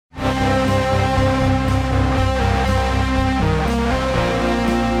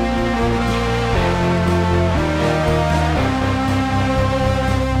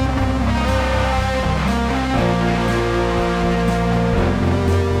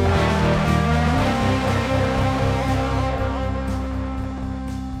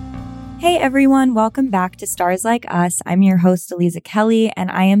Hey everyone, welcome back to Stars Like Us. I'm your host, Eliza Kelly, and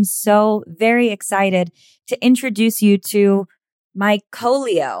I am so very excited to introduce you to my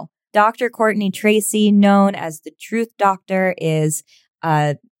co-Leo. Dr. Courtney Tracy, known as the Truth Doctor, is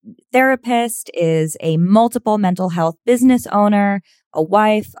a therapist, is a multiple mental health business owner, a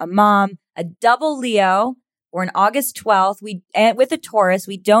wife, a mom, a double Leo. Born August 12th, with a Taurus.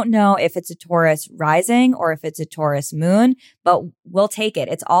 We don't know if it's a Taurus rising or if it's a Taurus moon, but we'll take it.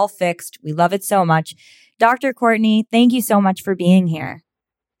 It's all fixed. We love it so much. Dr. Courtney, thank you so much for being here.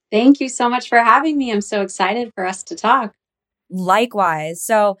 Thank you so much for having me. I'm so excited for us to talk. Likewise.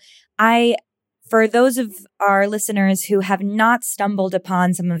 So for those of our listeners who have not stumbled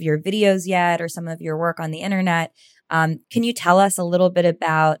upon some of your videos yet or some of your work on the internet, can you tell us a little bit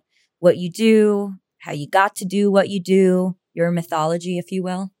about what you do, how you got to do what you do, your mythology, if you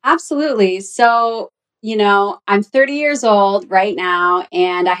will? Absolutely. So, I'm 30 years old right now,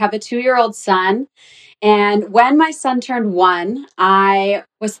 and I have a 2-year-old son. And when my son turned 1, I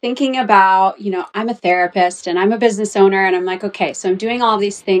was thinking about, I'm a therapist and I'm a business owner. And I'm like, okay, so I'm doing all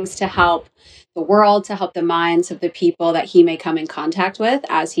these things to help the world, to help the minds of the people that he may come in contact with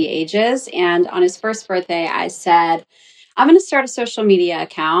as he ages. And on his first birthday, I said, I'm going to start a social media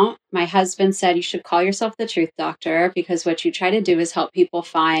account. My husband said you should call yourself the Truth Doctor because what you try to do is help people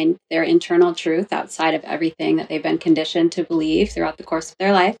find their internal truth outside of everything that they've been conditioned to believe throughout the course of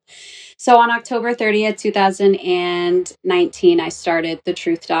their life. So on October 30th, 2019, I started the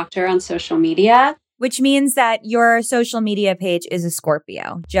Truth Doctor on social media. Which means that your social media page is a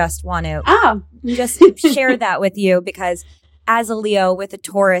Scorpio. Just want to just share that with you because as a Leo with a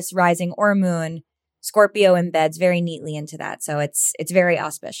Taurus rising or moon, Scorpio embeds very neatly into that. So it's very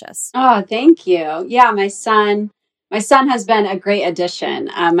auspicious. Oh, thank you. Yeah, my son has been a great addition.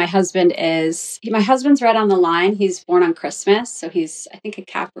 My husband's right on the line. He's born on Christmas. So he's, I think, a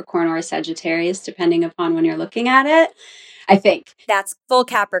Capricorn or a Sagittarius, depending upon when you're looking at it. I think. That's full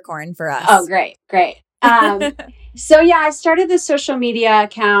Capricorn for us. Oh, great. So yeah, I started this social media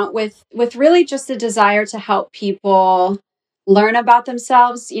account with really just a desire to help people learn about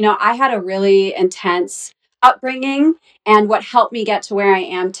themselves. I had a really intense upbringing, and what helped me get to where I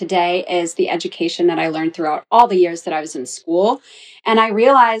am today is the education that I learned throughout all the years that I was in school. And I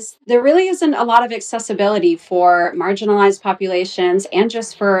realized there really isn't a lot of accessibility for marginalized populations and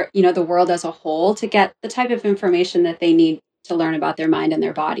just for, the world as a whole to get the type of information that they need to learn about their mind and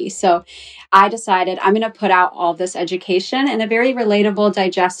their body. So I decided I'm going to put out all this education in a very relatable,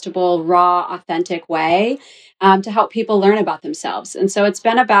 digestible, raw, authentic way to help people learn about themselves. And so it's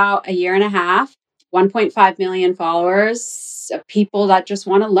been about a year and a half, 1.5 million followers of people that just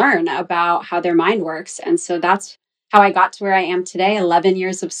want to learn about how their mind works. And so that's how I got to where I am today, 11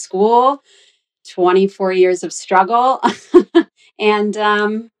 years of school, 24 years of struggle. And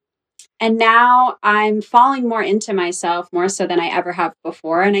now I'm falling more into myself, more so than I ever have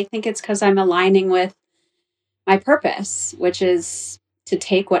before. And I think it's because I'm aligning with my purpose, which is to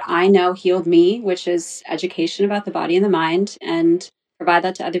take what I know healed me, which is education about the body and the mind, and provide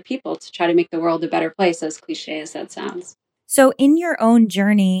that to other people to try to make the world a better place, as cliche as that sounds. So in your own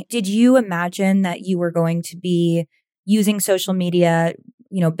journey, did you imagine that you were going to be using social media,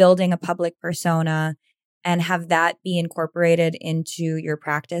 building a public persona, and have that be incorporated into your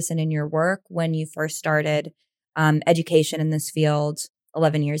practice and in your work when you first started education in this field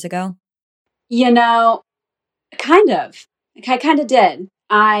 11 years ago? Kind of. I kind of did.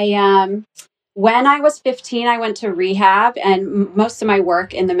 When I was 15, I went to rehab, and most of my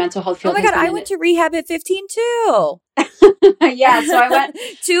work in the mental health field. Oh my God, I went to rehab at 15 too. Yeah, so I went.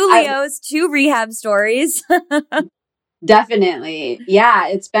 2 Leos, 2 rehab stories. Definitely. Yeah,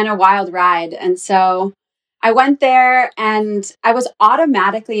 it's been a wild ride. And so I went there and I was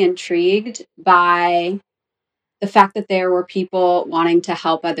automatically intrigued by the fact that there were people wanting to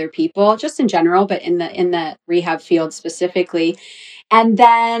help other people, just in general, but in the rehab field specifically. And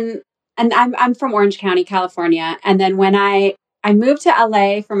I'm from Orange County, California. And then when I moved to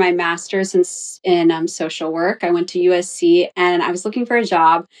LA for my master's in social work, I went to USC and I was looking for a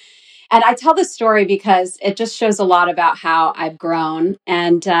job. And I tell this story because it just shows a lot about how I've grown.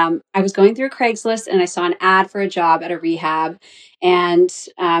 And I was going through Craigslist and I saw an ad for a job at a rehab. And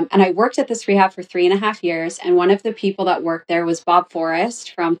I worked at this rehab for 3.5 years. And one of the people that worked there was Bob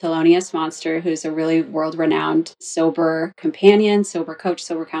Forrest from Thelonious Monster, who's a really world-renowned sober companion, sober coach,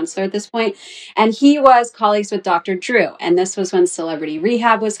 sober counselor at this point. And he was colleagues with Dr. Drew. And this was when Celebrity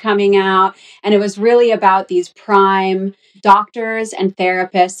Rehab was coming out. And it was really about these prime doctors and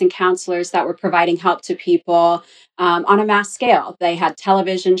therapists and counselors that were providing help to people on a mass scale. They had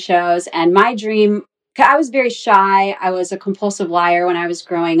television shows. And my dream I was very shy. I was a compulsive liar when I was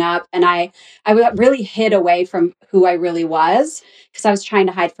growing up. And I really hid away from who I really was because I was trying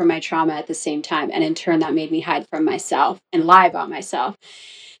to hide from my trauma at the same time. And in turn, that made me hide from myself and lie about myself.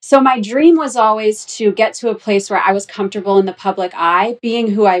 So my dream was always to get to a place where I was comfortable in the public eye,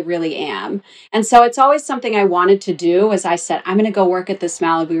 being who I really am. And so it's always something I wanted to do. As I said, I'm going to go work at this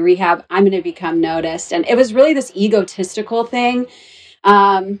Malibu rehab. I'm going to become noticed. And it was really this egotistical thing,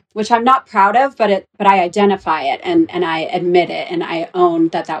 which I'm not proud of, but I identify it and I admit it. And I own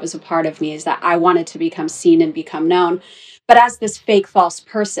that was a part of me, is that I wanted to become seen and become known. But as this fake, false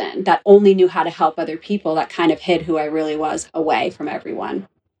person that only knew how to help other people, that kind of hid who I really was away from everyone.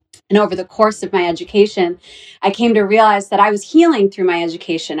 And over the course of my education, I came to realize that I was healing through my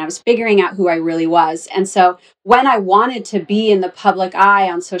education. I was figuring out who I really was. And so when I wanted to be in the public eye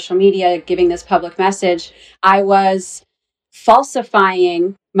on social media, giving this public message, I was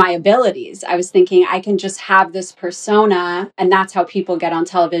falsifying my abilities. I was thinking I can just have this persona, and that's how people get on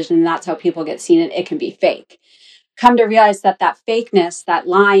television, and that's how people get seen, and it can be fake. Come to realize that fakeness, that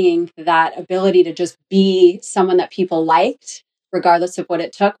lying, that ability to just be someone that people liked, regardless of what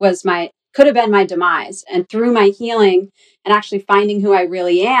it took, could have been my demise. And through my healing and actually finding who I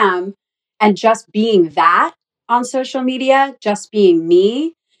really am and just being that on social media, just being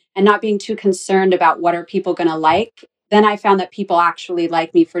me and not being too concerned about what are people going to like, then I found that people actually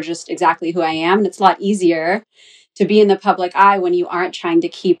like me for just exactly who I am. And it's a lot easier to be in the public eye when you aren't trying to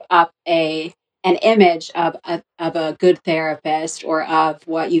keep up an image of a good therapist or of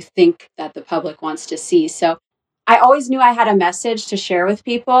what you think that the public wants to see. So I always knew I had a message to share with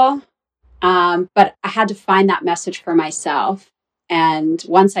people, but I had to find that message for myself. And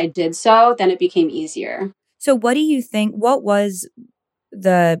once I did so, then it became easier. So what do you think, what was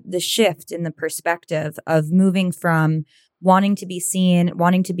the shift in the perspective of moving from wanting to be seen,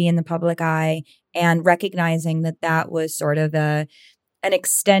 wanting to be in the public eye, and recognizing that was sort of an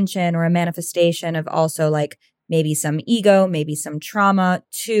extension or a manifestation of also like maybe some ego, maybe some trauma,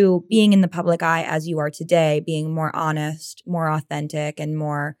 to being in the public eye as you are today, being more honest, more authentic, and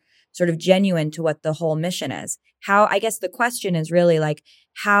more sort of genuine to what the whole mission is? How, I guess the question is really like,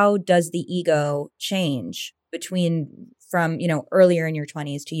 how does the ego change from, earlier in your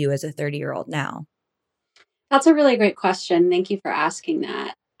 20s to you as a 30-year-old now? That's a really great question. Thank you for asking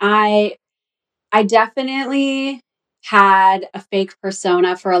that. I definitely had a fake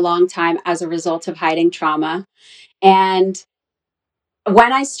persona for a long time as a result of hiding trauma. And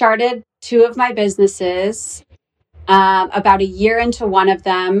when I started two of my businesses, about a year into one of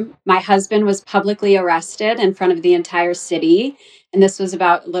them, my husband was publicly arrested in front of the entire city. And this was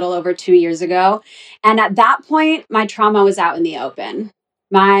about a little over 2 years ago. And at that point, my trauma was out in the open.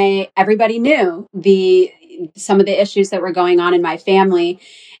 Everybody knew some of the issues that were going on in my family.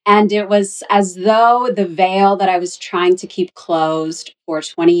 And it was as though the veil that I was trying to keep closed for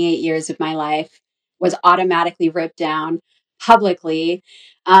 28 years of my life was automatically ripped down publicly.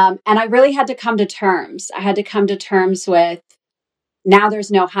 And I really had to come to terms. I had to come to terms with, now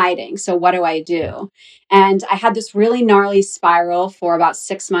there's no hiding. So what do I do? And I had this really gnarly spiral for about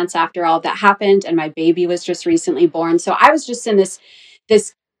 6 months after all of that happened. And my baby was just recently born. So I was just in this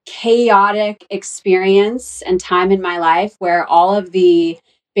chaotic experience and time in my life where all of the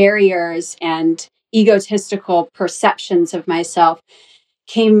barriers and egotistical perceptions of myself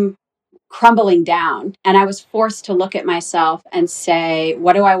came crumbling down. And I was forced to look at myself and say,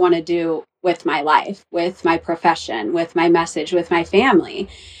 what do I want to do with my life, with my profession, with my message, with my family?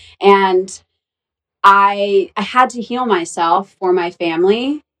 And I had to heal myself for my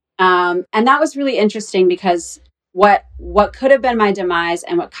family. And that was really interesting because what could have been my demise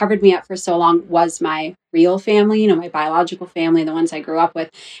and what covered me up for so long was my real family, my biological family, the ones I grew up with.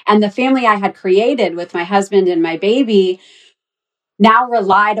 And the family I had created with my husband and my baby now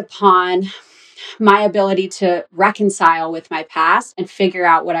relied upon my ability to reconcile with my past and figure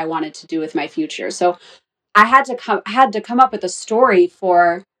out what I wanted to do with my future. So I had to come up with a story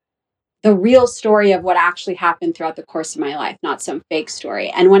for the real story of what actually happened throughout the course of my life, not some fake story.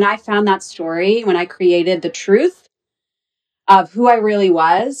 And when I found that story, when I created the truth of who I really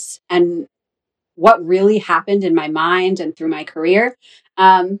was and what really happened in my mind and through my career,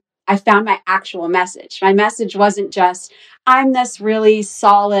 I found my actual message. My message wasn't just, I'm this really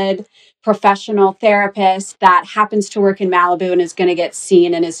solid professional therapist that happens to work in Malibu and is going to get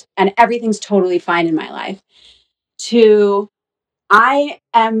seen and everything's totally fine in my life, to I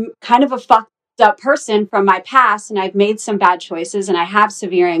am kind of a fucked up person from my past and I've made some bad choices and I have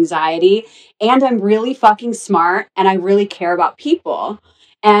severe anxiety and I'm really fucking smart and I really care about people.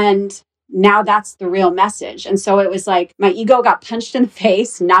 And now that's the real message. And so it was like my ego got punched in the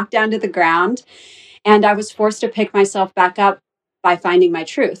face, knocked down to the ground. And I was forced to pick myself back up by finding my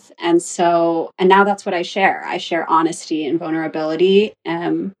truth. And now that's what I share. I share honesty and vulnerability,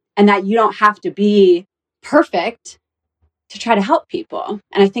 and that you don't have to be perfect to try to help people.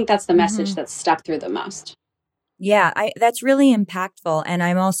 And I think that's the message that's stuck through the most. Yeah, that's really impactful. And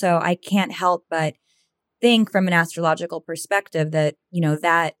I can't help but think from an astrological perspective that,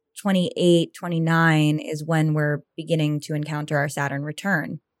 that 28, 29 is when we're beginning to encounter our Saturn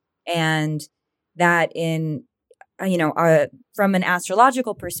return. And that from an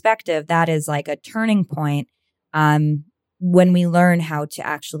astrological perspective, that is like a turning point when we learn how to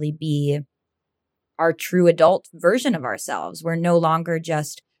actually be our true adult version of ourselves. We're no longer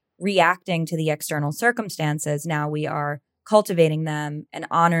just reacting to the external circumstances. Now we are cultivating them and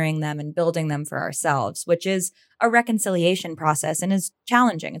honoring them and building them for ourselves, which is a reconciliation process and is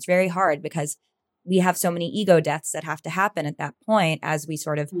challenging. It's very hard because we have so many ego deaths that have to happen at that point as we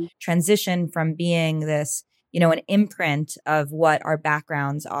sort of transition from being this, an imprint of what our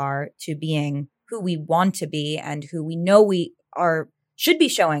backgrounds are to being who we want to be and who we know should be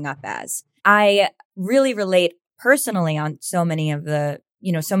showing up as. I really relate personally on so many of the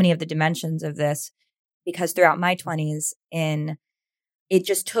dimensions of this, because throughout my 20s it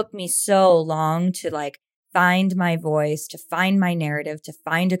just took me so long to like find my voice, to find my narrative, to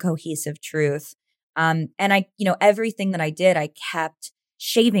find a cohesive truth. And everything that I did, I kept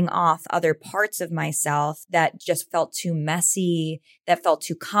shaving off other parts of myself that just felt too messy, that felt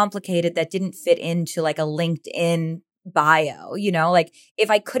too complicated, that didn't fit into like a LinkedIn bio, like if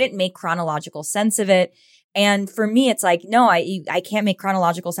I couldn't make chronological sense of it. And for me, it's like, no, I can't make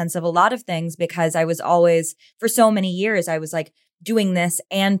chronological sense of a lot of things because I was always, for so many years, I was like doing this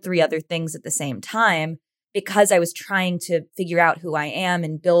and 3 other things at the same time because I was trying to figure out who I am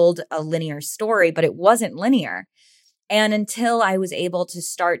and build a linear story, but it wasn't linear. And until I was able to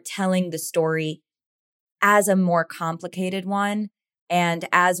start telling the story as a more complicated one, and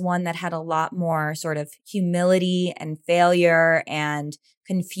as one that had a lot more sort of humility and failure and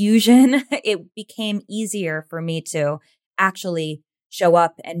confusion, it became easier for me to actually show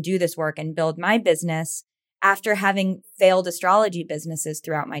up and do this work and build my business after having failed astrology businesses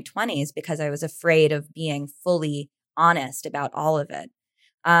throughout my 20s because I was afraid of being fully honest about all of it.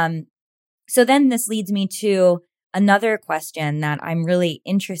 So then this leads me to another question that I'm really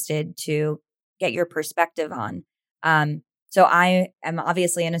interested to get your perspective on. So I am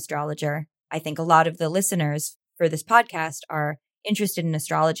obviously an astrologer. I think a lot of the listeners for this podcast are interested in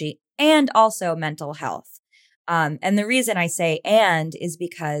astrology and also mental health. And the reason I say "and" is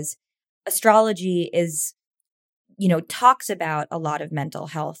because astrology is, talks about a lot of mental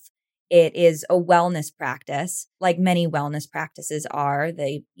health. It is a wellness practice, like many wellness practices are.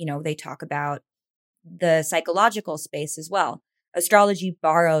 They talk about the psychological space as well. Astrology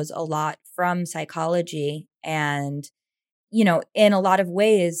borrows a lot from psychology, and in a lot of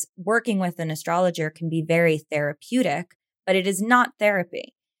ways, working with an astrologer can be very therapeutic, but it is not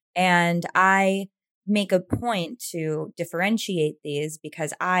therapy. And I make a point to differentiate these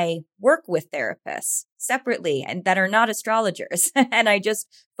because I work with therapists separately and that are not astrologers. And I just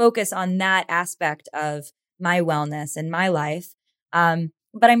focus on that aspect of my wellness and my life.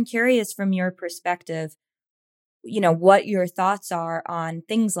 But I'm curious from your perspective, what your thoughts are on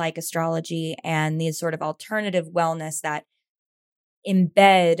things like astrology and these sort of alternative wellness that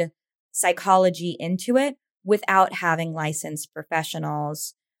embed psychology into it without having licensed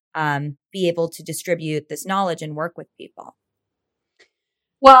professionals be able to distribute this knowledge and work with people?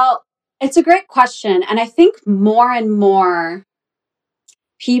 Well, it's a great question. And I think more and more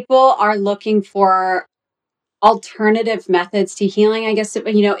people are looking for alternative methods to healing, I guess,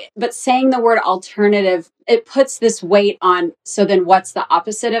 but saying the word alternative, it puts this weight on. So then what's the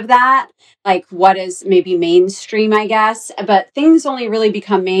opposite of that? Like what is maybe mainstream, I guess, but things only really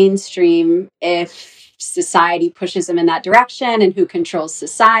become mainstream if society pushes them in that direction, and who controls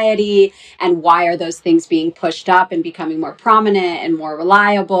society, and why are those things being pushed up and becoming more prominent and more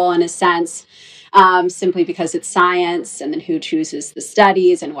reliable in a sense. Simply because it's science, and then who chooses the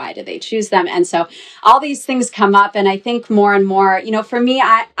studies and why do they choose them? And so all these things come up. And I think more and more, for me,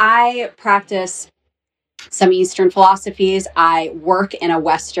 I practice some Eastern philosophies. I work in a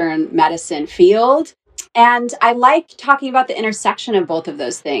Western medicine field. And I like talking about the intersection of both of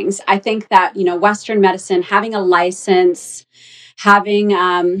those things. I think that, Western medicine, having a license, having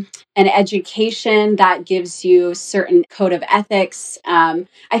an education that gives you certain code of ethics. I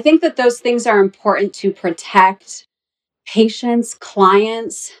think that those things are important to protect patients,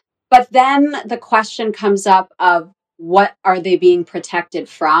 clients. But then the question comes up of what are they being protected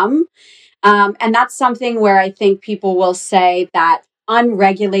from? And that's something where I think people will say that,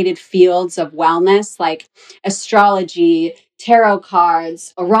 unregulated fields of wellness like astrology, tarot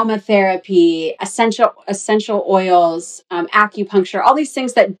cards, aromatherapy, essential oils, acupuncture, all these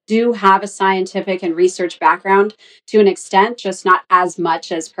things that do have a scientific and research background to an extent, just not as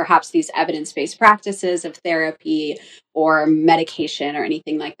much as perhaps these evidence-based practices of therapy or medication or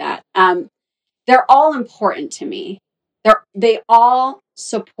anything like that. They're all important to me. They all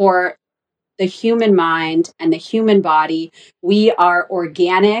support the human mind and the human body. We are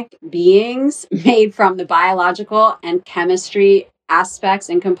organic beings made from the biological and chemistry aspects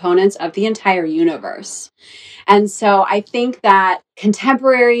and components of the entire universe. And so I think that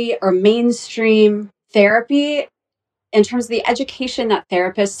contemporary or mainstream therapy, in terms of the education that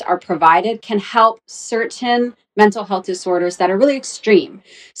therapists are provided, can help certain mental health disorders that are really extreme.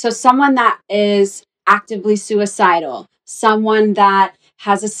 So someone that is actively suicidal, someone that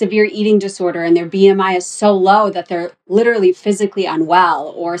has a severe eating disorder and their BMI is so low that they're literally physically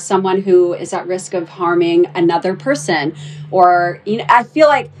unwell, or someone who is at risk of harming another person, or, I feel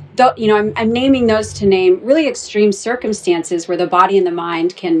like, I'm naming those to name really extreme circumstances where the body and the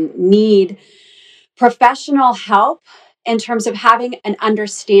mind can need professional help in terms of having an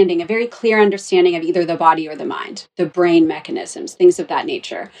understanding, a very clear understanding of either the body or the mind, the brain mechanisms, things of that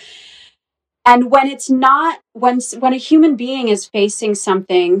nature. And when it's not, when a human being is facing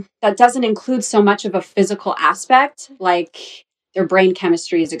something that doesn't include so much of a physical aspect, like their brain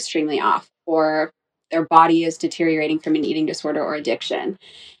chemistry is extremely off, or their body is deteriorating from an eating disorder or addiction,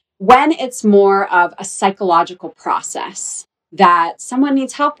 when it's more of a psychological process that someone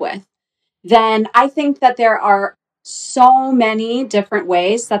needs help with, then I think that there are so many different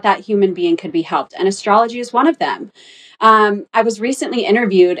ways that human being could be helped. And astrology is one of them. I was recently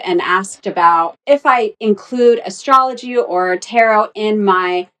interviewed and asked about if I include astrology or tarot in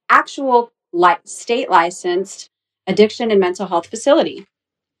my actual state licensed addiction and mental health facility.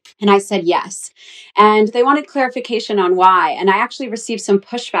 And I said yes. And they wanted clarification on why. And I actually received some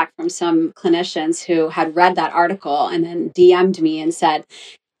pushback from some clinicians who had read that article and then DM'd me and said,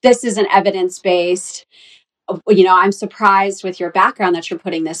 this isn't evidence-based. I'm surprised with your background that you're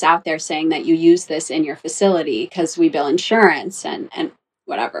putting this out there saying that you use this in your facility because we bill insurance and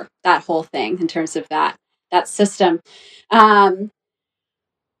whatever, that whole thing in terms of that system. I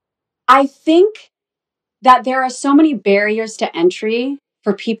think that there are so many barriers to entry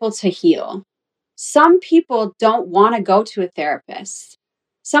for people to heal. Some people don't want to go to a therapist.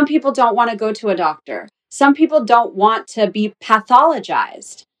 Some people don't want to go to a doctor. Some people don't want to be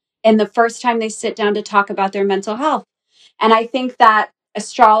pathologized in the first time they sit down to talk about their mental health. And I think that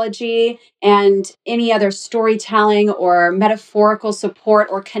astrology and any other storytelling or metaphorical support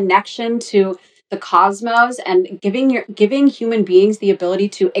or connection to the cosmos and giving human beings the ability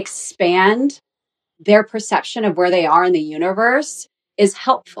to expand their perception of where they are in the universe is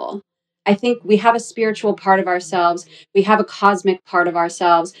helpful. I think we have a spiritual part of ourselves. We have a cosmic part of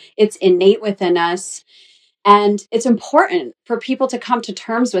ourselves. It's innate within us. And it's important for people to come to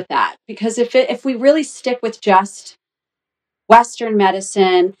terms with that, because if we really stick with just Western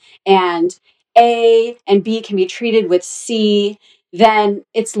medicine and A and B can be treated with C, then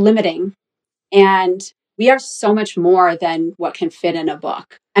it's limiting. And we are so much more than what can fit in a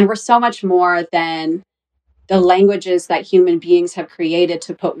book. And we're so much more than the languages that human beings have created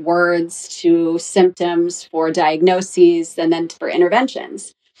to put words to symptoms for diagnoses and then for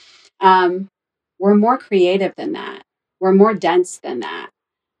interventions. We're more creative than that. We're more dense than that.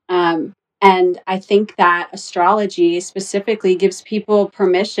 And I think that astrology specifically gives people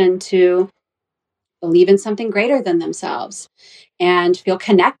permission to believe in something greater than themselves and feel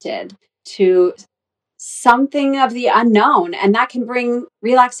connected to something of the unknown. And that can bring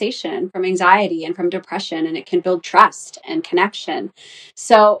relaxation from anxiety and from depression, and it can build trust and connection.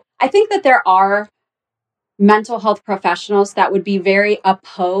 So I think that there are mental health professionals that would be very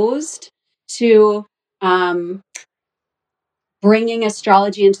opposed to bringing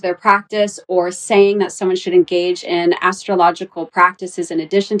astrology into their practice or saying that someone should engage in astrological practices in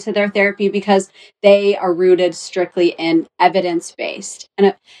addition to their therapy, because they are rooted strictly in evidence-based.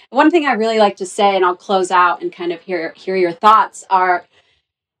 And one thing I really like to say, and I'll close out and kind of hear your thoughts, are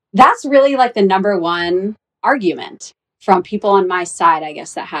that's really like the number one argument from people on my side, I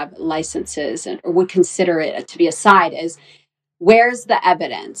guess, that have licenses or would consider it to be a side, is where's the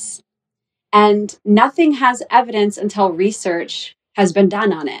evidence? And nothing has evidence until research has been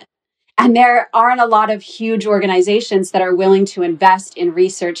done on it. And there aren't a lot of huge organizations that are willing to invest in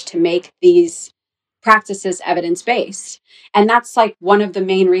research to make these practices evidence-based. And that's like one of the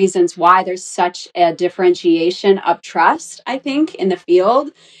main reasons why there's such a differentiation of trust, I think, in the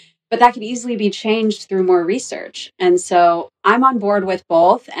field, but that could easily be changed through more research. And so I'm on board with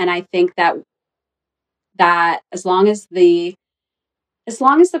both. And I think that as long as the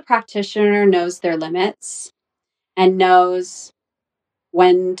practitioner knows their limits and knows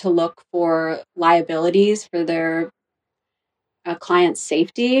when to look for liabilities for their client's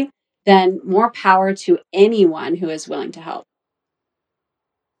safety, then more power to anyone who is willing to help.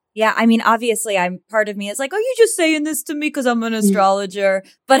 Yeah, I mean, obviously, part of me is like, oh, you're just saying this to me because I'm an astrologer.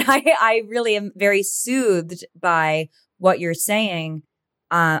 But I really am very soothed by what you're saying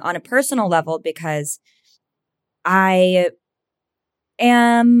on a personal level, because I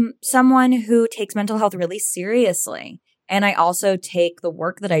am someone who takes mental health really seriously. And I also take the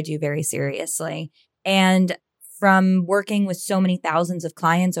work that I do very seriously. And from working with so many thousands of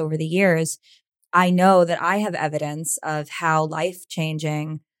clients over the years, I know that I have evidence of how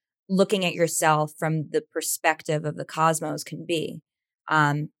life-changing looking at yourself from the perspective of the cosmos can be.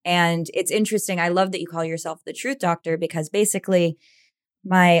 And it's interesting. I love that you call yourself the Truth Doctor, because basically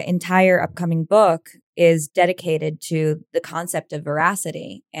my entire upcoming book is dedicated to the concept of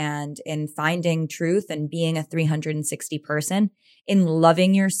veracity and in finding truth and being a 360 person, in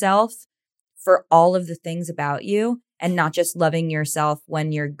loving yourself for all of the things about you, and not just loving yourself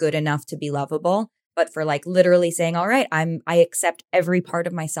when you're good enough to be lovable, but for like literally saying, all right, I accept every part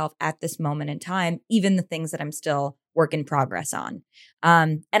of myself at this moment in time, even the things that I'm still work in progress on.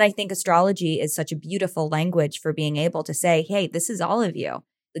 And I think astrology is such a beautiful language for being able to say, hey, this is all of you,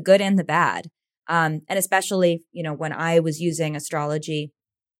 the good and the bad. And especially, when I was using astrology,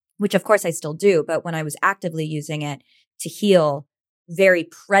 which of course I still do, but when I was actively using it to heal very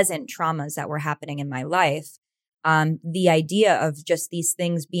present traumas that were happening in my life, the idea of just these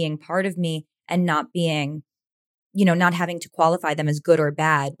things being part of me and not being, not having to qualify them as good or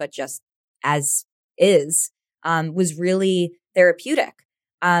bad, but just as is, was really therapeutic.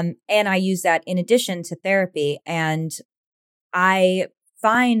 And I use that in addition to therapy. And I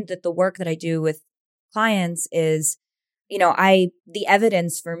find that the work that I do with clients is, the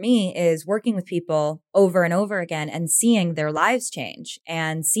evidence for me is working with people over and over again and seeing their lives change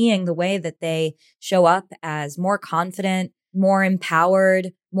and seeing the way that they show up as more confident, more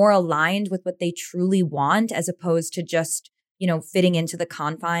empowered, more aligned with what they truly want, as opposed to just, fitting into the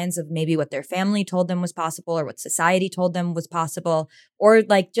confines of maybe what their family told them was possible or what society told them was possible, or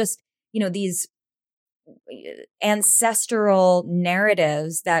like just, these ancestral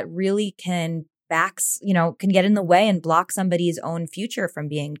narratives that really can get in the way and block somebody's own future from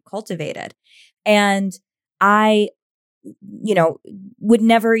being cultivated. And I, would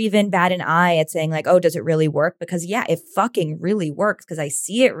never even bat an eye at saying like, oh, does it really work? Because yeah, it fucking really works, because I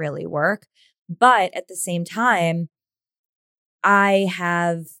see it really work. But at the same time, I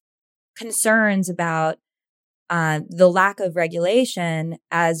have concerns about the lack of regulation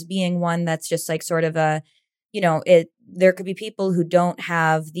as being one that's just like sort of a, there could be people who don't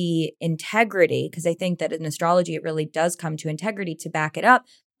have the integrity, because I think that in astrology, it really does come to integrity to back it up.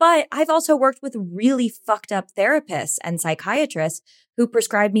 But I've also worked with really fucked up therapists and psychiatrists who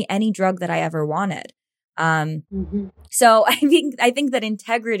prescribed me any drug that I ever wanted. So I think that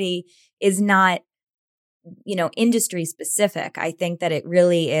integrity is not, industry specific. I think that it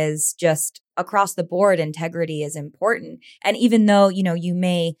really is just across the board. Integrity is important. And even though, you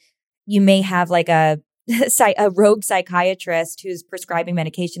may have like a rogue psychiatrist who's prescribing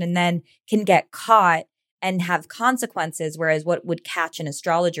medication and then can get caught and have consequences, whereas what would catch an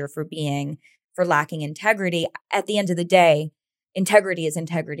astrologer for lacking integrity, at the end of the day, integrity is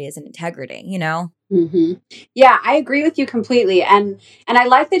integrity is an integrity, Mm-hmm. Yeah, I agree with you completely. And I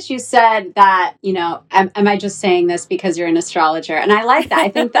like that you said that, am I just saying this because you're an astrologer? And I like that. I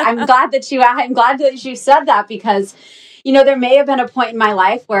think that I'm glad that you said that, because, there may have been a point in my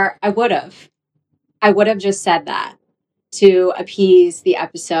life where I would have just said that to appease the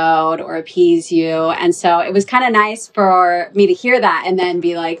episode or appease you. And so it was kind of nice for me to hear that and then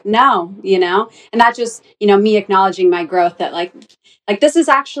be like, no, and that just, me acknowledging my growth, that like this is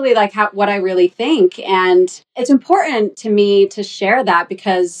actually like what I really think. And it's important to me to share that,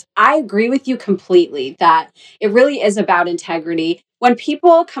 because I agree with you completely that it really is about integrity. When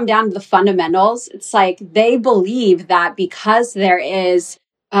people come down to the fundamentals, it's like they believe that because there's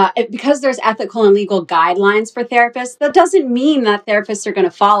ethical and legal guidelines for therapists, that doesn't mean that therapists are going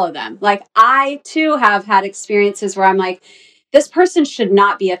to follow them. Like, I too have had experiences where I'm like, this person should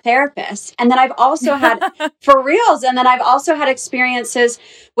not be a therapist. And then I've also had, for reals, and then I've also had experiences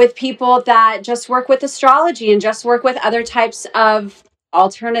with people that just work with astrology and just work with other types of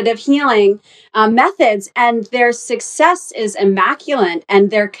alternative healing methods, and their success is immaculate, and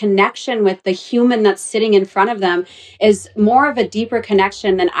their connection with the human that's sitting in front of them is more of a deeper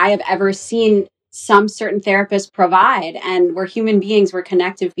connection than I have ever seen some certain therapists provide. And we're human beings, we're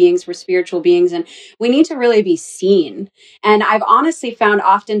connective beings, we're spiritual beings, and we need to really be seen. And I've honestly found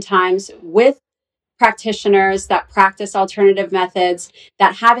oftentimes with practitioners that practice alternative methods,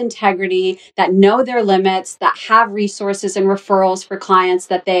 that have integrity, that know their limits, that have resources and referrals for clients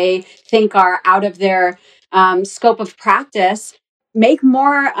that they think are out of their scope of practice, make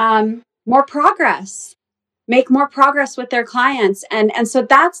more progress, make more progress with their clients. And so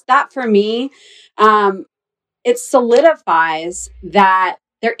that's that for me. It solidifies that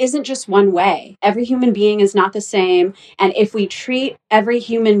there isn't just one way. Every human being is not the same. And if we treat every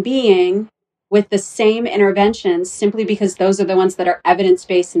human being with the same interventions, simply because those are the ones that are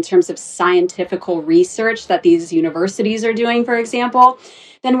evidence-based in terms of scientific research that these universities are doing, for example,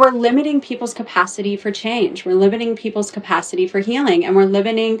 then we're limiting people's capacity for change. We're limiting people's capacity for healing, and we're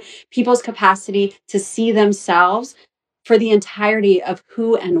limiting people's capacity to see themselves for the entirety of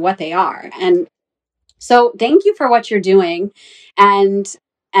who and what they are. And so thank you for what you're doing, and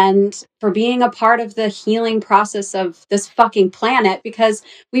for being a part of the healing process of this fucking planet, because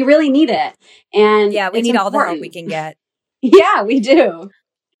we really need it. And yeah, we need all the help we can get. Yeah, we do.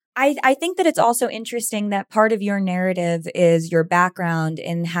 I think that it's also interesting that part of your narrative is your background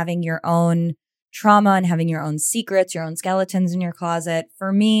in having your own trauma and having your own secrets, your own skeletons in your closet.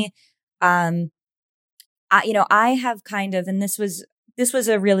 For me, I have kind of, and this was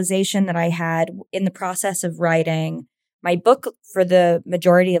a realization that I had in the process of writing my book for the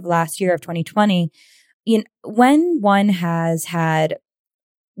majority of last year of 2020. When one has had,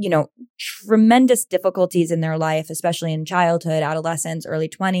 tremendous difficulties in their life, especially in childhood, adolescence, early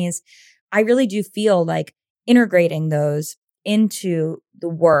 20s, I really do feel like integrating those into the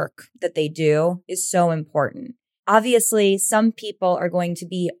work that they do is so important. Obviously, some people are going to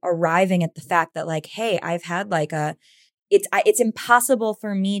be arriving at the fact that like, hey, I've had like it's impossible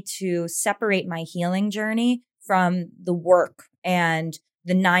for me to separate my healing journey from the work and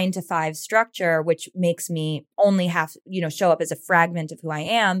the 9-to-5 structure, which makes me only have, show up as a fragment of who I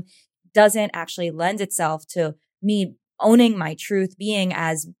am, doesn't actually lend itself to me owning my truth, being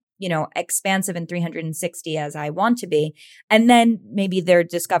as, expansive and 360 as I want to be. And then maybe they're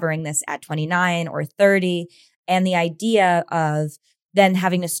discovering this at 29 or 30. And the idea of then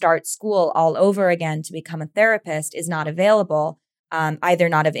having to start school all over again to become a therapist is not available, either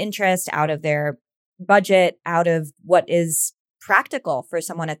not of interest, out of their budget, out of what is practical for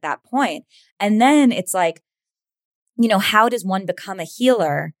someone at that point. And then it's like, how does one become a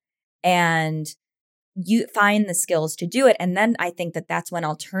healer and you find the skills to do it? And then I think that that's when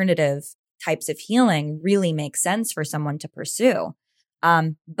alternative types of healing really make sense for someone to pursue.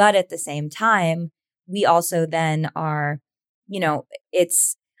 But at the same time, we also then are,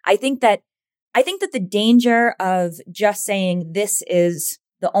 I think that the danger of just saying this is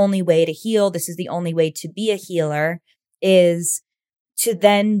the only way to heal, this is the only way to be a healer, is to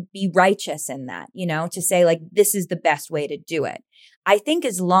then be righteous in that, to say like, this is the best way to do it. I think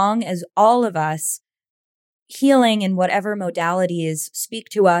as long as all of us healing in whatever modalities speak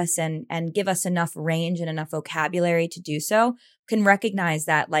to us and give us enough range and enough vocabulary to do so, can recognize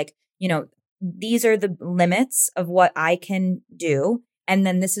that like, these are the limits of what I can do. And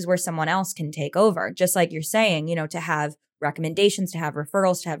then this is where someone else can take over. Just like you're saying, to have recommendations, to have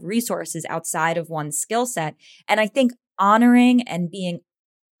referrals, to have resources outside of one's skill set. And I think honoring and being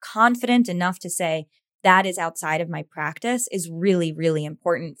confident enough to say that is outside of my practice is really, really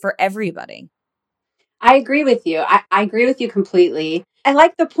important for everybody. I agree with you. I agree with you completely. I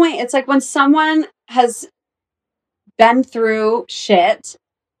like the point. It's like when someone has been through shit,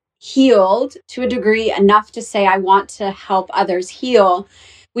 healed to a degree enough to say, I want to help others heal,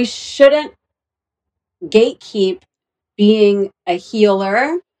 we shouldn't gatekeep being a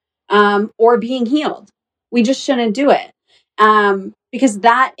healer or being healed. We just shouldn't do it. Because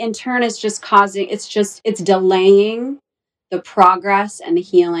that in turn is just it's delaying the progress and the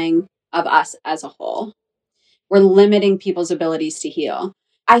healing of us as a whole. We're limiting people's abilities to heal.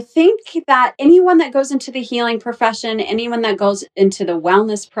 I think that anyone that goes into the healing profession, anyone that goes into the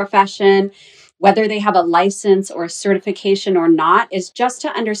wellness profession, whether they have a license or a certification or not, is just to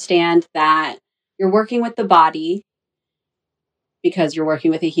understand that you're working with the body because you're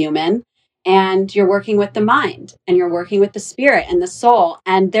working with a human, and you're working with the mind, and you're working with the spirit and the soul.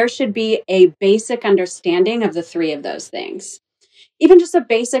 And there should be a basic understanding of the three of those things, even just a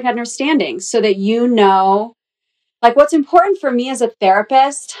basic understanding so that like what's important for me as a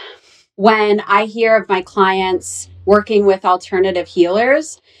therapist, when I hear of my clients working with alternative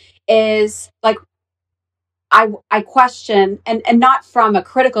healers is like, I question, and not from a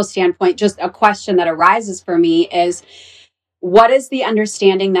critical standpoint, just a question that arises for me is, what is the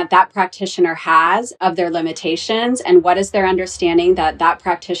understanding that that practitioner has of their limitations? And what is their understanding that that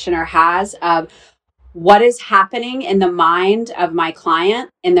practitioner has of what is happening in the mind of my client,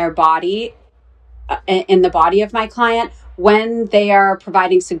 in their body, in the body of my client, when they are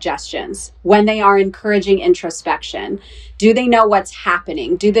providing suggestions, when they are encouraging introspection? Do they know what's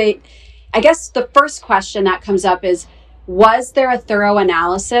happening? I guess the first question that comes up is, was there a thorough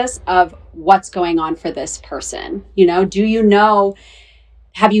analysis of what's going on for this person? Do you know,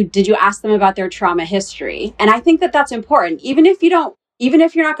 did you ask them about their trauma history? And I think that that's important. Even if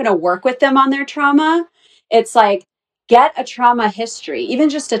you're not going to work with them on their trauma, it's like, get a trauma history, even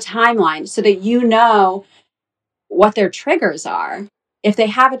just a timeline, so that you know what their triggers are. If they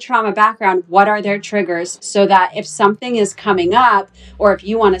have a trauma background, what are their triggers, so that if something is coming up, or if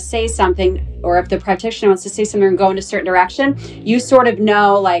you want to say something, or if the practitioner wants to say something and go in a certain direction, you sort of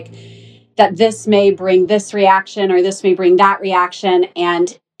know like that this may bring this reaction or this may bring that reaction.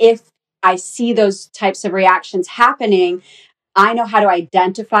 And if I see those types of reactions happening, I know how to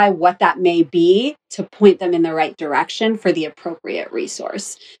identify what that may be to point them in the right direction for the appropriate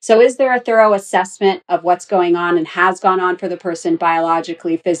resource. So is there a thorough assessment of what's going on and has gone on for the person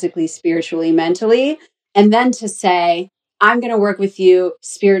biologically, physically, spiritually, mentally? And then to say, I'm going to work with you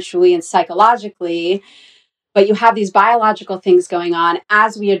spiritually and psychologically, but you have these biological things going on.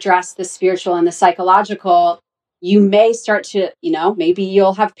 As we address the spiritual and the psychological, you may start to, maybe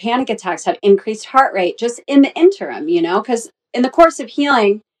you'll have panic attacks, have increased heart rate just in the interim, because in the course of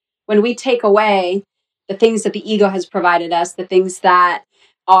healing, when we take away the things that the ego has provided us, the things that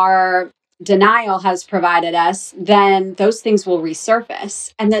our denial has provided us, then those things will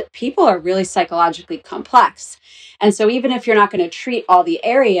resurface. And that people are really psychologically complex. And so even if you're not going to treat all the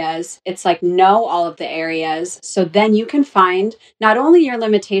areas, it's like, know all of the areas. So then you can find not only your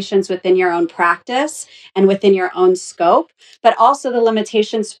limitations within your own practice and within your own scope, but also the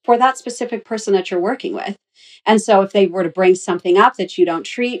limitations for that specific person that you're working with. And so if they were to bring something up that you don't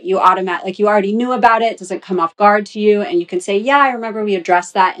treat, you you already knew about it, doesn't come off guard to you. And you can say, yeah, I remember we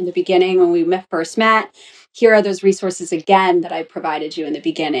addressed that in the beginning when we first met. Here are those resources again that I provided you in the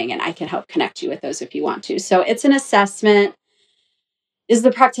beginning, and I can help connect you with those if you want to. So it's an assessment. Is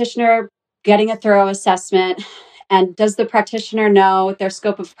the practitioner getting a thorough assessment? And does the practitioner know their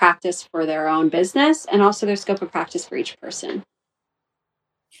scope of practice for their own business and also their scope of practice for each person?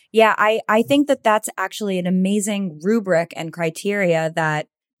 Yeah, I think that that's actually an amazing rubric and criteria that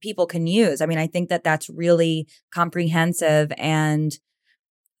people can use. I mean, I think that that's really comprehensive and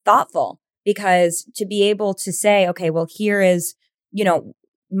thoughtful, because to be able to say, okay, well, here is,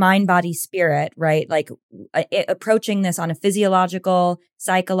 mind, body, spirit, right? Like approaching this on a physiological,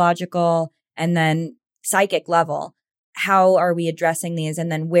 psychological, and then psychic level. How are we addressing these? And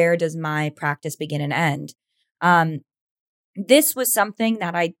then where does my practice begin and end? This was something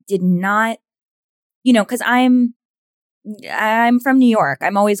that I did not, because I'm from New York.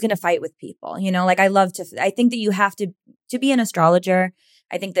 I'm always going to fight with people, I think that you have to be an astrologer.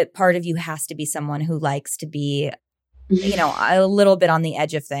 I think that part of you has to be someone who likes to be, a little bit on the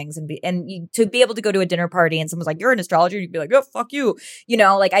edge of things, to be able to go to a dinner party and someone's like, you're an astrologer. You'd be like, oh, fuck you.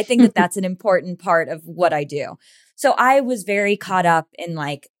 I think that that's an important part of what I do. So I was very caught up in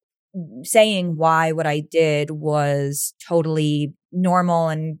saying why what I did was totally normal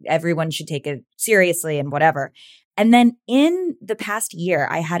and everyone should take it seriously and whatever. And then in the past year,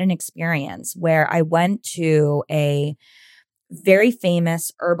 I had an experience where I went to a very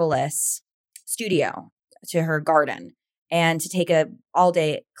famous herbalist studio, to her garden, and to take a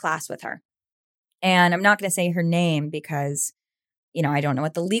all-day class with her. And I'm not going to say her name because, I don't know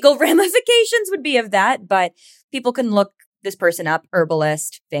what the legal ramifications would be of that, but people can look this person up: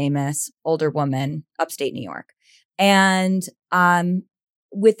 herbalist, famous, older woman, upstate New York. And so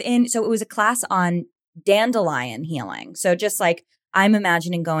it was a class on dandelion healing. So just like I'm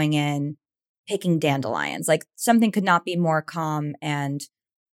imagining going in, picking dandelions, like something could not be more calm and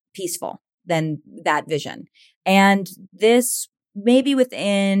peaceful than that vision. And this, maybe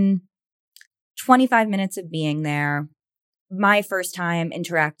within 25 minutes of being there, my first time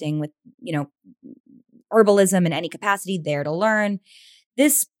interacting with, herbalism in any capacity, there to learn,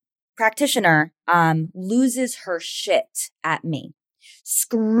 this practitioner loses her shit at me,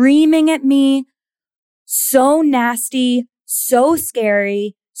 screaming at me, so nasty, so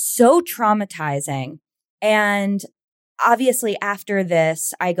scary, so traumatizing. And obviously after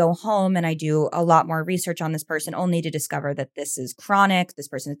this, I go home and I do a lot more research on this person only to discover that this is chronic. This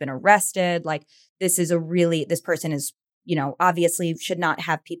person has been arrested. Like this person is, obviously should not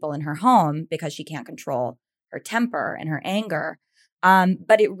have people in her home because she can't control her temper and her anger.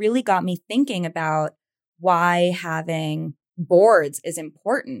 But it really got me thinking about why having boards is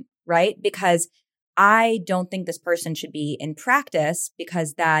important, right? Because I don't think this person should be in practice,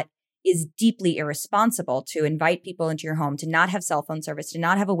 because that is deeply irresponsible to invite people into your home, to not have cell phone service, to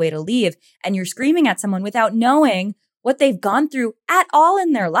not have a way to leave. And you're screaming at someone without knowing what they've gone through at all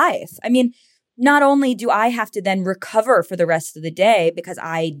in their life. I mean, not only do I have to then recover for the rest of the day because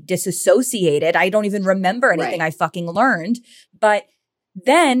I disassociated, I don't even remember anything I fucking learned, but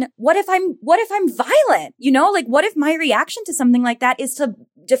then what if I'm violent? Like what if my reaction to something like that is to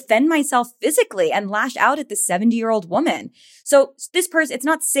defend myself physically and lash out at this 70-year-old woman? So this person, it's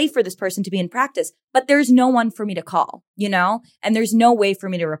not safe for this person to be in practice, but there's no one for me to call, and there's no way for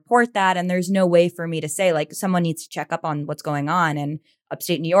me to report that. And there's no way for me to say like someone needs to check up on what's going on in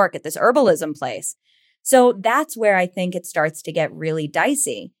upstate New York at this herbalism place. So that's where I think it starts to get really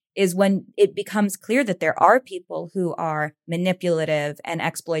dicey, is when it becomes clear that there are people who are manipulative and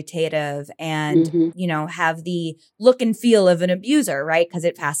exploitative and, have the look and feel of an abuser, right? Because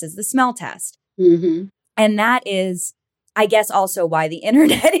it passes the smell test. Mm-hmm. And that is, I guess, also why the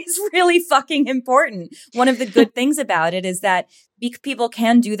internet is really fucking important. One of the good things about it is that people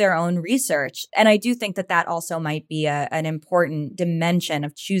can do their own research. And I do think that that also might be an important dimension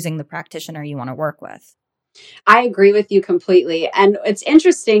of choosing the practitioner you want to work with. I agree with you completely. And it's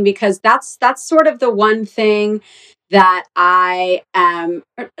interesting because that's sort of the one thing that I am,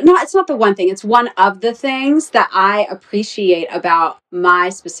 no, it's not the one thing. It's one of the things that I appreciate about my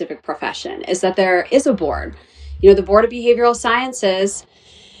specific profession, is that there is a board, the Board of Behavioral Sciences.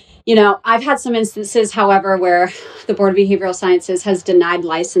 I've had some instances, however, where the Board of Behavioral Sciences has denied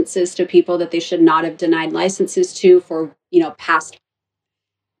licenses to people that they should not have denied licenses to for, past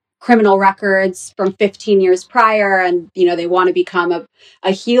criminal records from 15 years prior. And, they want to become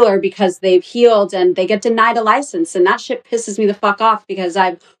a healer because they've healed and they get denied a license. And that shit pisses me the fuck off, because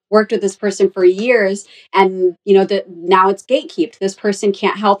I've worked with this person for years and, now it's gatekept. This person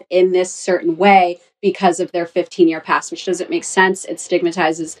can't help in this certain way because of their 15-year past, which doesn't make sense. It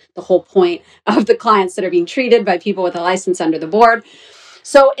stigmatizes the whole point of the clients that are being treated by people with a license under the board.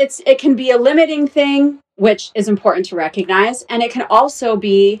 So it can be a limiting thing, which is important to recognize. And it can also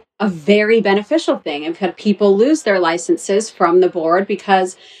be a very beneficial thing. I've had people lose their licenses from the board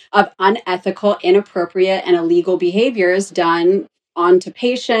because of unethical, inappropriate, and illegal behaviors done onto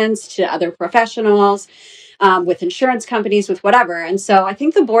patients, to other professionals, with insurance companies, with whatever. And so I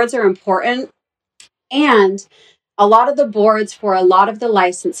think the boards are important. And a lot of the boards for a lot of the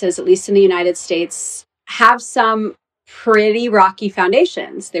licenses, at least in the United States, have some pretty rocky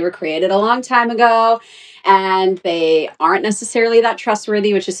foundations. They were created a long time ago, and they aren't necessarily that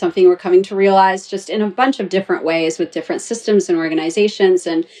trustworthy, which is something we're coming to realize just in a bunch of different ways with different systems and organizations.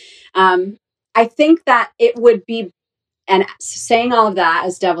 And I think that it would be, and saying all of that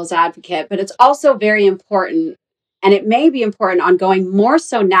as devil's advocate, but it's also very important. And it may be important ongoing, more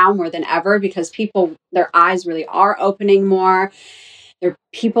so now more than ever, because people, their eyes really are opening more.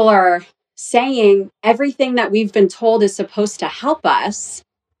 People are saying everything that we've been told is supposed to help us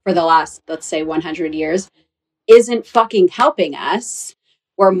for the last, let's say, 100 years isn't fucking helping us.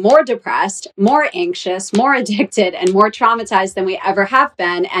 We're more depressed, more anxious, more addicted, and more traumatized than we ever have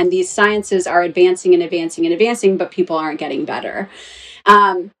been. And these sciences are advancing and advancing and advancing, but people aren't getting better.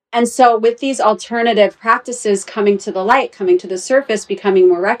 And so with these alternative practices coming to the light, coming to the surface, becoming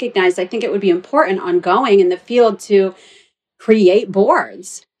more recognized, I think it would be important ongoing in the field to create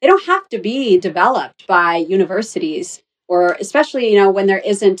boards. They don't have to be developed by universities, or especially, when there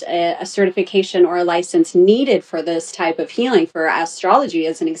isn't a certification or a license needed for this type of healing, for astrology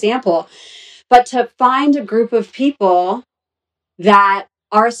as an example. But to find a group of people that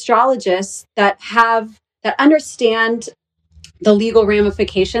are astrologists that understand the legal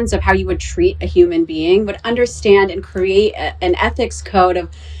ramifications of how you would treat a human being, would understand and create an ethics code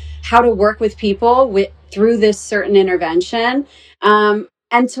of how to work with people through this certain intervention,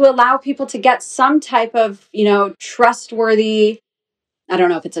 and to allow people to get some type of, trustworthy, I don't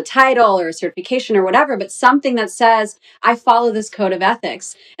know if it's a title or a certification or whatever, but something that says, I follow this code of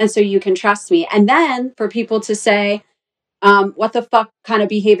ethics, and so you can trust me. And then for people to say, what the fuck kind of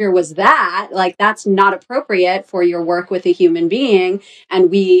behavior was that? Like, that's not appropriate for your work with a human being.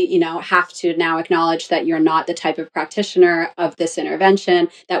 And we, have to now acknowledge that you're not the type of practitioner of this intervention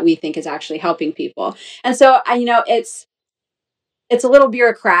that we think is actually helping people. And so, it's a little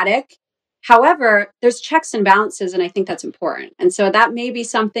bureaucratic, However, there's checks and balances, and I think that's important. And so that may be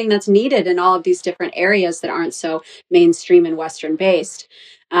something that's needed in all of these different areas that aren't so mainstream and Western based,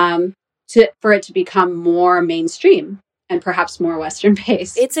 for it to become more mainstream and perhaps more Western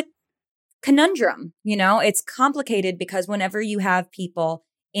based. It's a conundrum, it's complicated because whenever you have people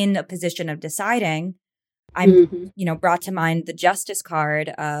in a position of deciding, I'm, brought to mind the justice card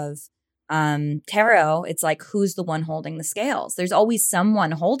of tarot. It's like, who's the one holding the scales? There's always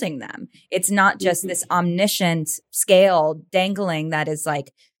someone holding them. It's not just this omniscient scale dangling that is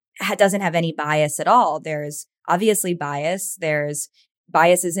like, doesn't have any bias at all. There's obviously bias.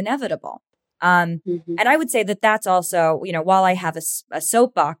 Bias is inevitable. And I would say that that's also, while I have a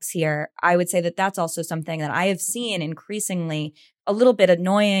soapbox here, I would say that that's also something that I have seen increasingly a little bit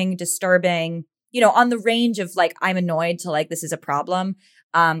annoying, disturbing, on the range of like, I'm annoyed to like, this is a problem,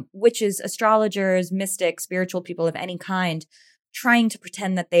 which is astrologers, mystics, spiritual people of any kind trying to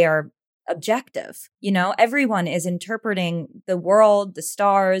pretend that they are objective. Everyone is interpreting the world, the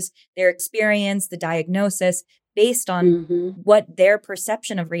stars, their experience, the diagnosis based on what their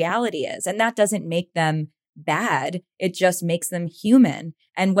perception of reality is. And that doesn't make them bad. It just makes them human.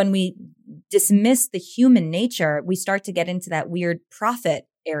 And when we dismiss the human nature, we start to get into that weird profit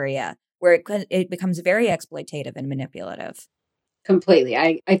area where it becomes very exploitative and manipulative. Completely.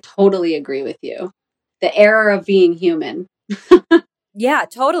 I totally agree with you. The error of being human. Yeah,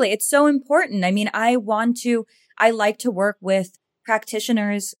 totally. It's so important. I mean, I like to work with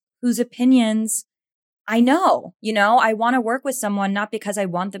practitioners whose opinions I know, I want to work with someone not because I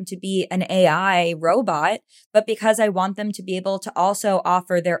want them to be an AI robot, but because I want them to be able to also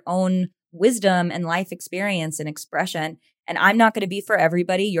offer their own wisdom and life experience and expression. And I'm not going to be for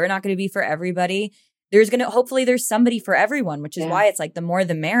everybody. You're not going to be for everybody. Hopefully there's somebody for everyone, which is why it's like the more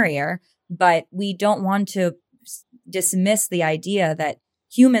the merrier. But we don't want to dismiss the idea that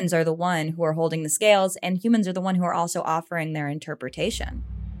humans are the one who are holding the scales and humans are the one who are also offering their interpretation.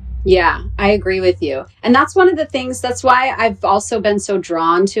 Yeah, I agree with you. And that's one of the things, that's why I've also been so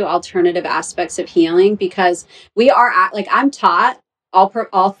drawn to alternative aspects of healing, because I'm taught, all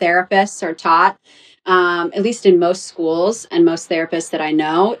therapists are taught, at least in most schools and most therapists that I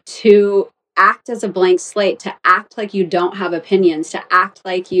know, to act as a blank slate, to act like you don't have opinions, to act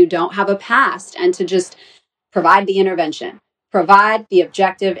like you don't have a past, and to just provide the intervention. Provide the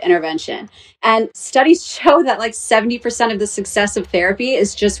objective intervention. And studies show that like 70% of the success of therapy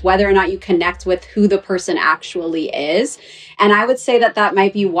is just whether or not you connect with who the person actually is. And I would say that that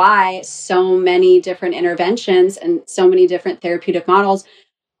might be why so many different interventions and so many different therapeutic models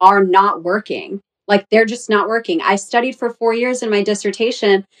are not working. Like they're just not working. I studied for 4 years in my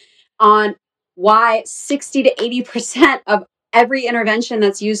dissertation on why 60 to 80% of every intervention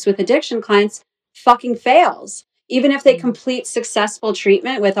that's used with addiction clients fucking fails. Even if they complete successful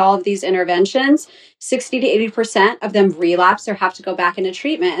treatment with all of these interventions, 60 to 80% of them relapse or have to go back into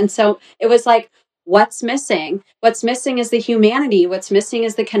treatment. And so it was like, what's missing? What's missing is the humanity. What's missing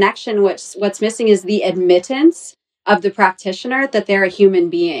is the connection. What's missing is the admittance of the practitioner that they're a human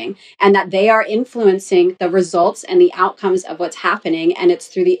being and that they are influencing the results and the outcomes of what's happening. And it's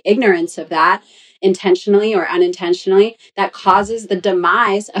through the ignorance of that, intentionally or unintentionally, that causes the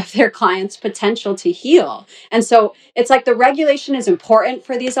demise of their client's potential to heal. And so it's like the regulation is important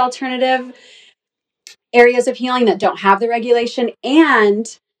for these alternative areas of healing that don't have the regulation. And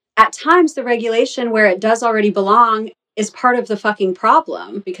at times the regulation where it does already belong is part of the fucking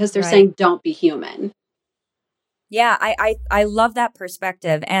problem because they're saying, don't be human. Yeah, I love that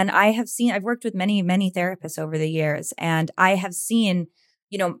perspective. And I've worked with many, many therapists over the years, and I have seen,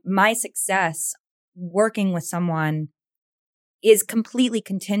 my success working with someone is completely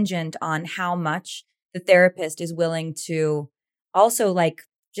contingent on how much the therapist is willing to also like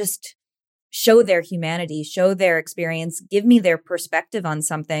just show their humanity, show their experience, give me their perspective on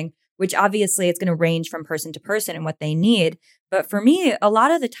something, which obviously it's going to range from person to person and what they need. But for me, a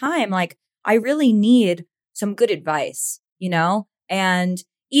lot of the time, like I really need some good advice,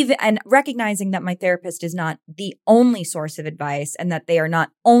 and recognizing that my therapist is not the only source of advice and that they are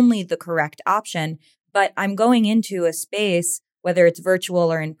not only the correct option, but I'm going into a space, whether it's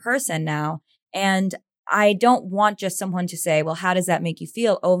virtual or in person now, and I don't want just someone to say, well, how does that make you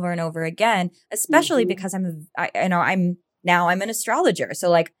feel over and over again, especially because I'm an astrologer. So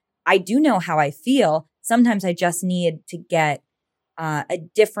like, I do know how I feel. Sometimes I just need to get a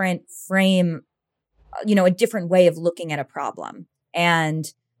different frame, a different way of looking at a problem. And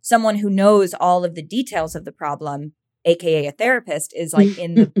someone who knows all of the details of the problem, AKA a therapist, is like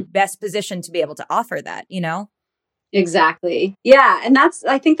in the best position to be able to offer that, Exactly. Yeah. And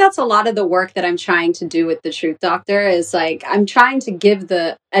I think that's a lot of the work that I'm trying to do with the Truth Doctor is like, I'm trying to give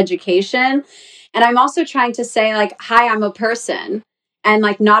the education. And I'm also trying to say, like, hi, I'm a person. And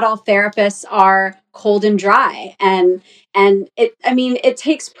like, not all therapists are cold and dry. I mean, it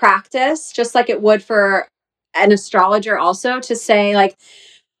takes practice, just like it would for an astrologer also to say, like,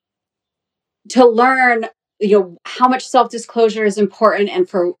 to learn how much self-disclosure is important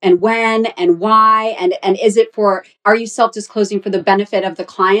and when and why and is it for are you self-disclosing for the benefit of the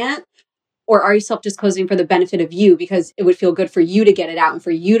client or are you self-disclosing for the benefit of you because it would feel good for you to get it out and for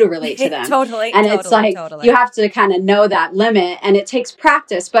you to relate to them. And it's like you have to kind of know that limit and it takes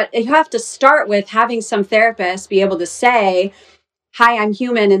practice, but you have to start with having some therapists be able to say, hi, I'm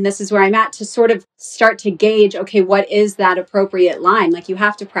human and this is where I'm at, to sort of start to gauge, okay, what is that appropriate line? Like you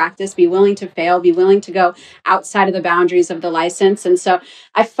have to practice, be willing to fail, be willing to go outside of the boundaries of the license. And so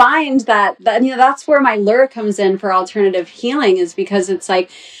I find that that's where my lure comes in for alternative healing, is because it's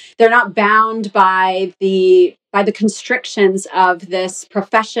like they're not bound by the constrictions of this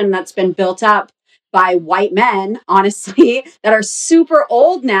profession that's been built up by white men, honestly, that are super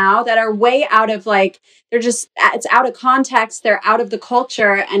old now, that are way out of like, it's out of context. They're out of the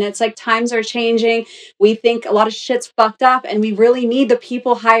culture. And it's like times are changing. We think a lot of shit's fucked up. And we really need the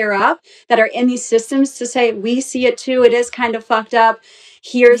people higher up that are in these systems to say, we see it too. It is kind of fucked up.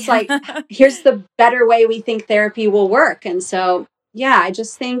 Here's here's the better way we think therapy will work. And so, yeah, I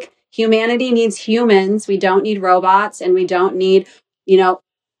just think humanity needs humans. We don't need robots and we don't need,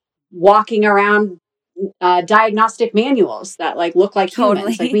 walking around diagnostic manuals that like look like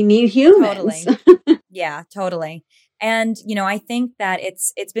humans. Like we need humans. Yeah, totally. And, I think that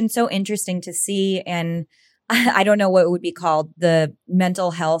it's been so interesting to see, and I don't know what it would be called, the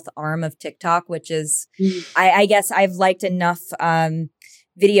mental health arm of TikTok, which is, I guess I've liked enough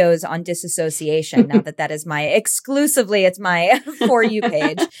videos on disassociation now that is it's my For You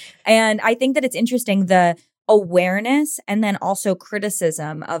page. And I think that it's interesting, the awareness and then also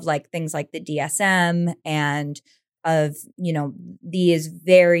criticism of like things like the DSM and of, these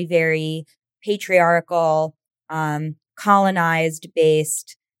very, very patriarchal, colonized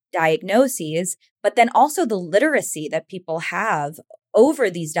based diagnoses, but then also the literacy that people have over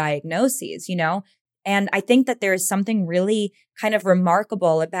these diagnoses, And I think that there is something really kind of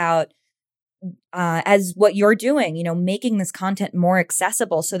remarkable about as what you're doing, making this content more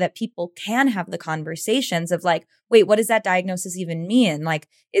accessible so that people can have the conversations of like, wait, what does that diagnosis even mean? Like,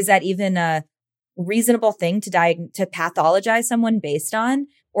 is that even a reasonable thing to pathologize someone based on?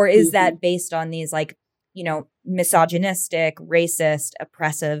 Or is that based on these like, misogynistic, racist,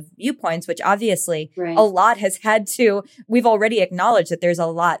 oppressive viewpoints, which obviously a lot we've already acknowledged that there's a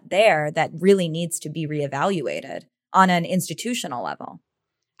lot there that really needs to be reevaluated on an institutional level.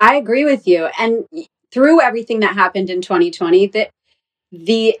 I agree with you. And through everything that happened in 2020,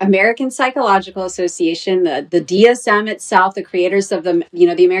 the American Psychological Association, the DSM itself, the creators of the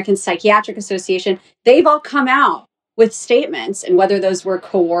American Psychiatric Association, they've all come out with statements, and whether those were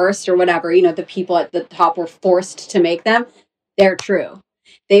coerced or whatever, the people at the top were forced to make them, they're true.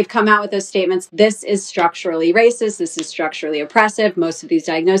 They've come out with those statements. This is structurally racist. This is structurally oppressive. Most of these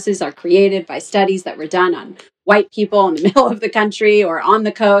diagnoses are created by studies that were done on white people in the middle of the country or on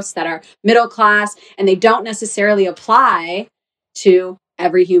the coast that are middle class, and they don't necessarily apply to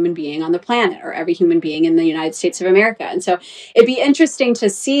every human being on the planet or every human being in the United States of America. And so it'd be interesting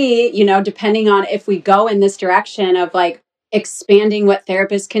to see, depending on if we go in this direction of like expanding what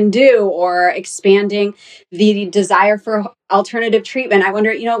therapists can do or expanding the desire for alternative treatment. I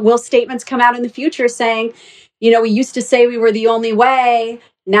wonder, will statements come out in the future saying, we used to say we were the only way.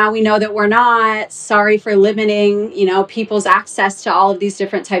 Now we know that we're not. Sorry for limiting, people's access to all of these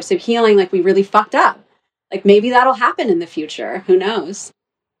different types of healing. Like we really fucked up. Like maybe that'll happen in the future. Who knows?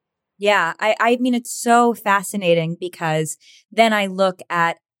 Yeah, I mean, it's so fascinating because then I look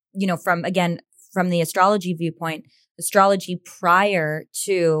at, from the astrology viewpoint, astrology prior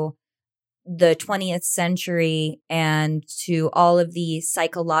to the 20th century and to all of the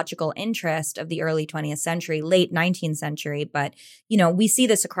psychological interest of the early 20th century, late 19th century. But, we see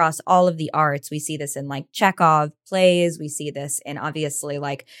this across all of the arts. We see this in like Chekhov plays. We see this in obviously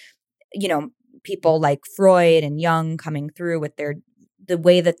like, people like Freud and Jung coming through with the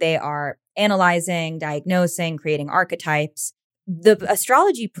way that they are analyzing, diagnosing, creating archetypes. The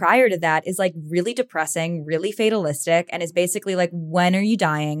astrology prior to that is like really depressing, really fatalistic, and is basically like, when are you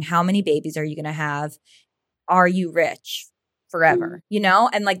dying? How many babies are you going to have? Are you rich forever?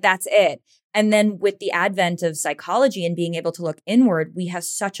 And like, that's it. And then with the advent of psychology and being able to look inward, we have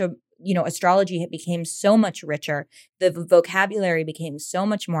such a, astrology became so much richer. The vocabulary became so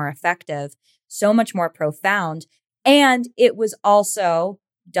much more effective, so much more profound. And it was also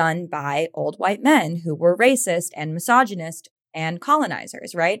done by old white men who were racist and misogynist and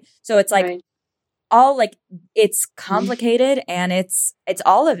colonizers, right? So it's like Right. all like it's complicated and it's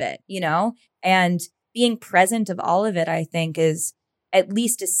all of it, and being present of all of it, I think, is at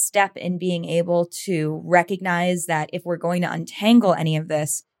least a step in being able to recognize that if we're going to untangle any of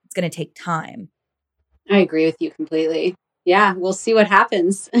this, it's going to take time. I agree with you completely. Yeah, we'll see what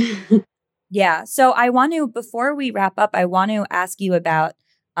happens. Yeah. So I want to, before we wrap up, I want to ask you about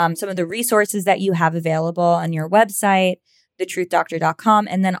some of the resources that you have available on your website, thetruthdoctor.com,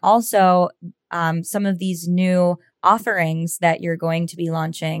 and then also some of these new offerings that you're going to be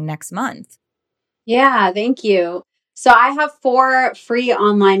launching next month. Yeah, thank you. So I have 4 free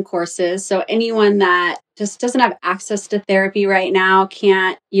online courses. So anyone that just doesn't have access to therapy right now,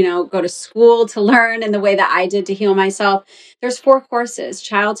 can't, go to school to learn in the way that I did to heal myself. There's 4 courses: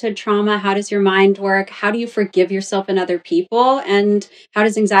 childhood trauma, how does your mind work? How do you forgive yourself and other people? And how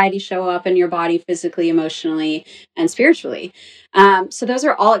does anxiety show up in your body physically, emotionally, and spiritually? So those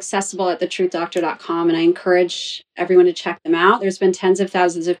are all accessible at thetruthdoctor.com, and I encourage everyone to check them out. There's been tens of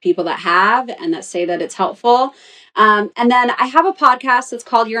thousands of people that have and that say that it's helpful. And then I have a podcast that's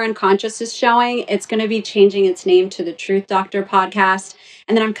called Your Unconscious is Showing. It's going to be changing its name to the Truth Doctor podcast.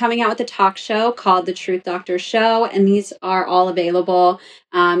 And then I'm coming out with a talk show called The Truth Doctor Show. And these are all available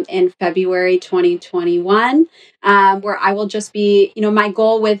in February 2021, where I will just be, my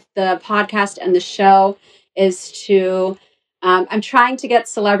goal with the podcast and the show is to I'm trying to get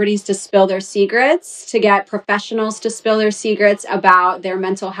celebrities to spill their secrets, to get professionals to spill their secrets about their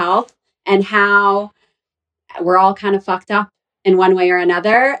mental health and how we're all kind of fucked up in one way or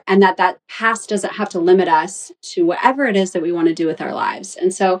another, and that past doesn't have to limit us to whatever it is that we want to do with our lives.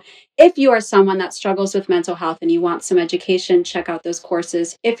 And so if you are someone that struggles with mental health and you want some education, check out those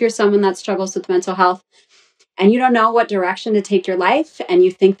courses. If you're someone that struggles with mental health and you don't know what direction to take your life and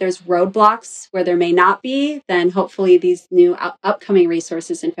you think there's roadblocks where there may not be, then hopefully these new upcoming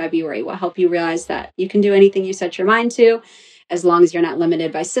resources in February will help you realize that you can do anything you set your mind to, as long as you're not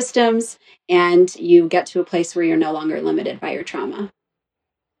limited by systems and you get to a place where you're no longer limited by your trauma.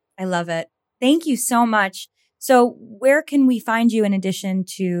 I love it. Thank you so much. So where can we find you in addition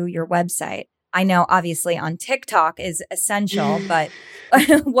to your website? I know obviously on TikTok is essential, but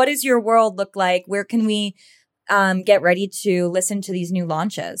what does your world look like? Where can we get ready to listen to these new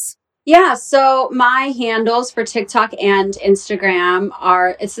launches? Yeah, so my handles for TikTok and Instagram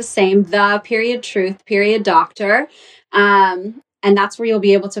it's the same, _truth_doctor. And that's where you'll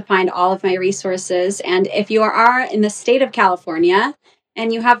be able to find all of my resources. And if you are in the state of California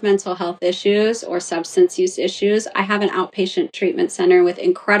and you have mental health issues or substance use issues, I have an outpatient treatment center with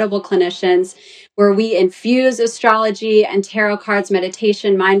incredible clinicians where we infuse astrology and tarot cards,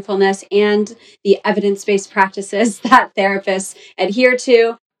 meditation, mindfulness, and the evidence-based practices that therapists adhere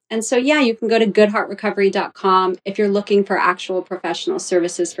to. And so, yeah, you can go to goodheartrecovery.com if you're looking for actual professional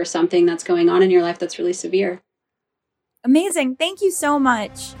services for something that's going on in your life that's really severe. Amazing. Thank you so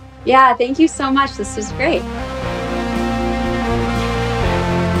much. Yeah, thank you so much. This was great.